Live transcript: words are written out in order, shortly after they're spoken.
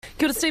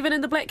Kia ora, Stephen,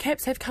 and the Black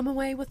Caps have come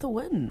away with a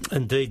win.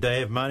 Indeed,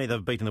 they have, Marnie.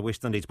 They've beaten the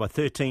West Indies by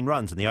 13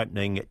 runs in the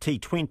opening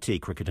T20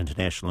 Cricket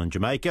International in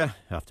Jamaica.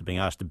 After being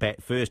asked to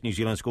bat first, New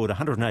Zealand scored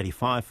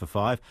 185 for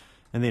 5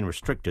 and then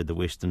restricted the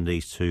West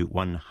Indies to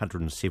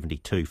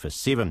 172 for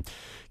 7.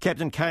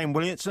 Captain Kane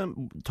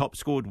Williamson top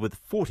scored with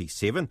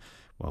 47,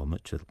 while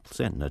Mitchell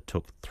Santner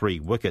took 3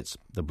 wickets.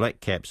 The Black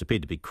Caps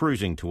appeared to be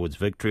cruising towards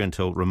victory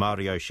until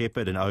Romario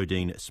Shepherd and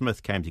Odean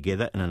Smith came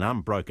together in an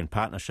unbroken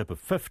partnership of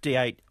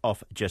 58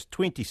 off just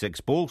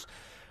 26 balls.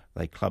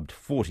 They clubbed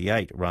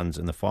 48 runs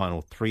in the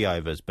final 3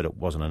 overs, but it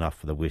wasn't enough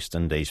for the West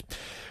Indies.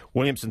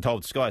 Williamson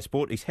told Sky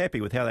Sport he's happy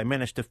with how they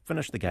managed to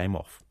finish the game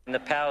off. And the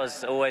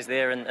power's always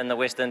there in the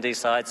West Indies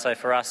side, so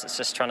for us it's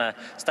just trying to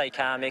stay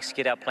calm,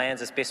 execute our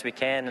plans as best we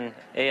can, and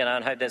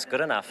and hope that's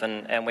good enough.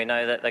 And we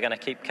know that they're going to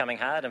keep coming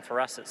hard, and for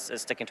us it's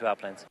sticking to our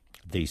plans.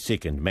 The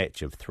second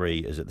match of 3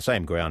 is at the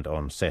same ground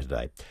on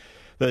Saturday.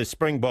 The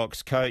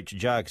Springboks coach,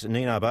 Jacques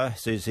Nienaber,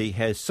 says he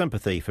has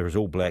sympathy for his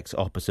All Blacks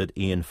opposite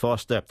Ian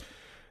Foster.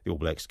 The All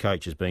Blacks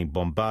coach has been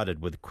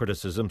bombarded with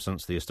criticism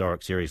since the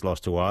historic series loss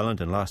to Ireland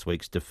and last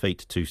week's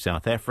defeat to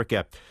South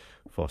Africa.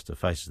 Foster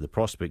faces the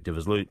prospect of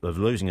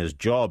losing his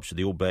job should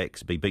the All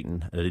Blacks be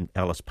beaten at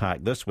Ellis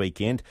Park this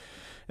weekend.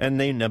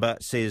 And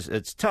Nienaber says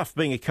it's tough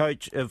being a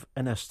coach of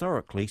an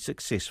historically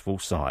successful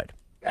side.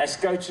 As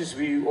coaches,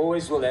 we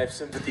always will have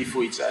sympathy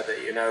for each other,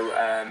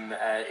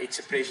 It's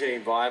a pressure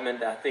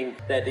environment. I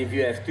think that if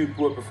you have 2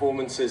 poor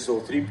performances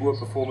or 3 poor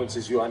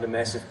performances, you're under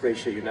massive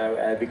pressure,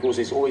 because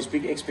there's always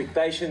big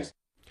expectations.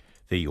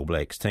 The All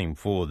Blacks team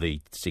for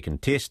the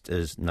second test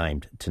is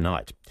named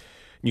tonight.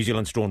 New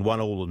Zealand's drawn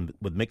 1-1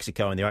 with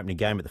Mexico in their opening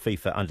game at the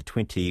FIFA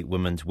Under-20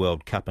 Women's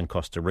World Cup in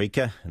Costa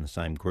Rica. In the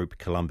same group,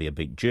 Colombia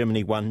beat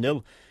Germany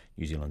 1-0.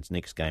 New Zealand's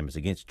next game is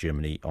against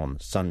Germany on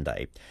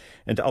Sunday.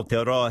 And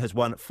Aotearoa has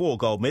won 4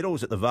 gold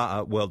medals at the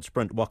Va'a World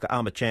Sprint Waka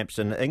Ama Champs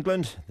in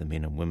England. The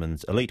men and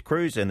women's elite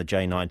crews and the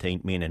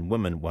J19 men and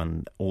women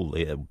won all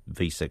their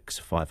V6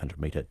 500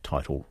 metre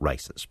title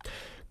races.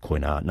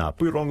 Koina ngā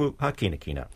pūrongo ha kina kina.